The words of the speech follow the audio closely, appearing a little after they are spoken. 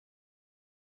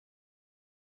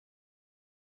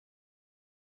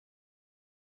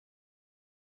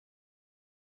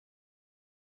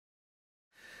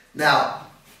Now,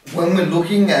 when we're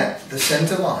looking at the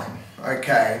center line,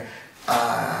 okay,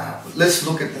 let's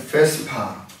look at the first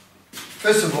part.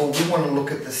 First of all, we want to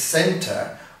look at the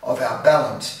center of our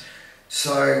balance.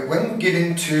 So when we get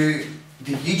into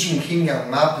the Yijing Yin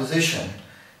Yang Ma position,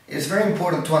 it's very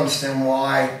important to understand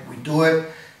why we do it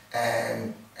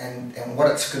and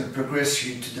what it's going to progress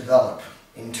you to develop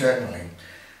internally.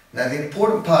 Now the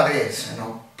important part is, and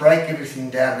I'll break everything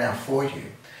down now for you,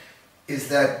 is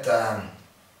that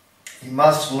you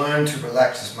must learn to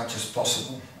relax as much as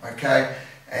possible, okay?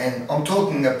 And I'm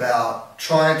talking about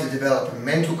trying to develop a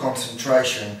mental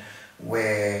concentration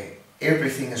where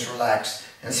everything is relaxed.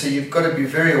 And so you've got to be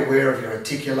very aware of your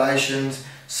articulations,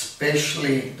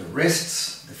 especially the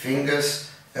wrists, the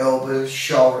fingers, elbows,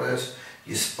 shoulders,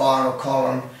 your spinal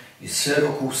column, your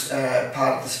cervical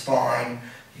part of the spine,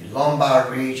 your lumbar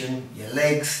region, your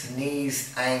legs,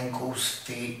 knees, ankles,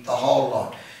 feet, the whole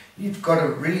lot. You've got to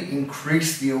really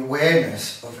increase the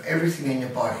awareness of everything in your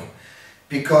body,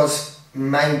 because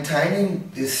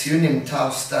maintaining the Siu Nim Tao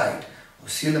state, or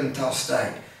Siu Nim Tao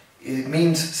state, it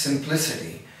means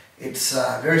simplicity. It's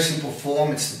a very simple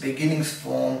form, it's the beginnings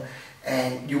form,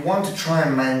 and you want to try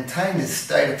and maintain this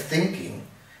state of thinking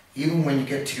even when you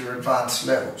get to your advanced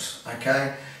levels,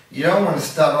 okay? You don't want to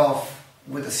start off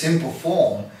with a simple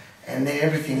form and then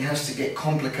everything has to get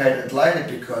complicated later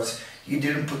because you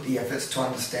didn't put the efforts to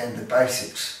understand the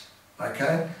basics,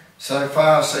 okay? So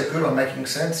far so good, I'm making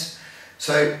sense?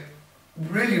 So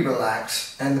really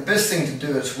relax, and the best thing to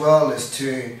do as well is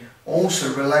to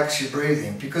also relax your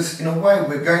breathing, because in a way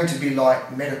we're going to be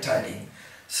like meditating.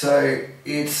 So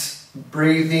it's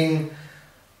breathing,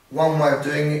 one way of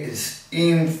doing it is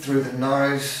in through the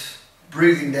nose,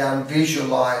 breathing down,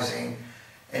 visualizing,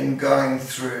 and going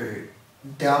through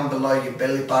down below your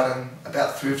belly button,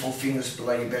 about 3 or 4 fingers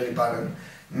below your belly button.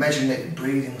 Imagine that your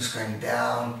breathing is going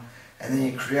down, and then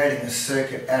you're creating a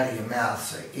circuit out of your mouth.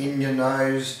 So in your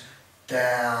nose,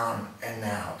 down and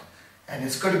out. And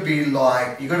it's got to be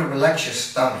like, you've got to relax your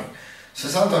stomach. So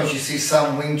sometimes you see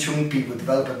some Wing Chun people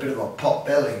develop a bit of a pot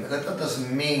belly, but that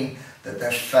doesn't mean that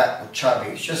they're fat or chubby.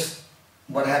 It's just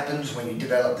what happens when you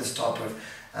develop this type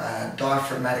of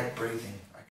diaphragmatic breathing.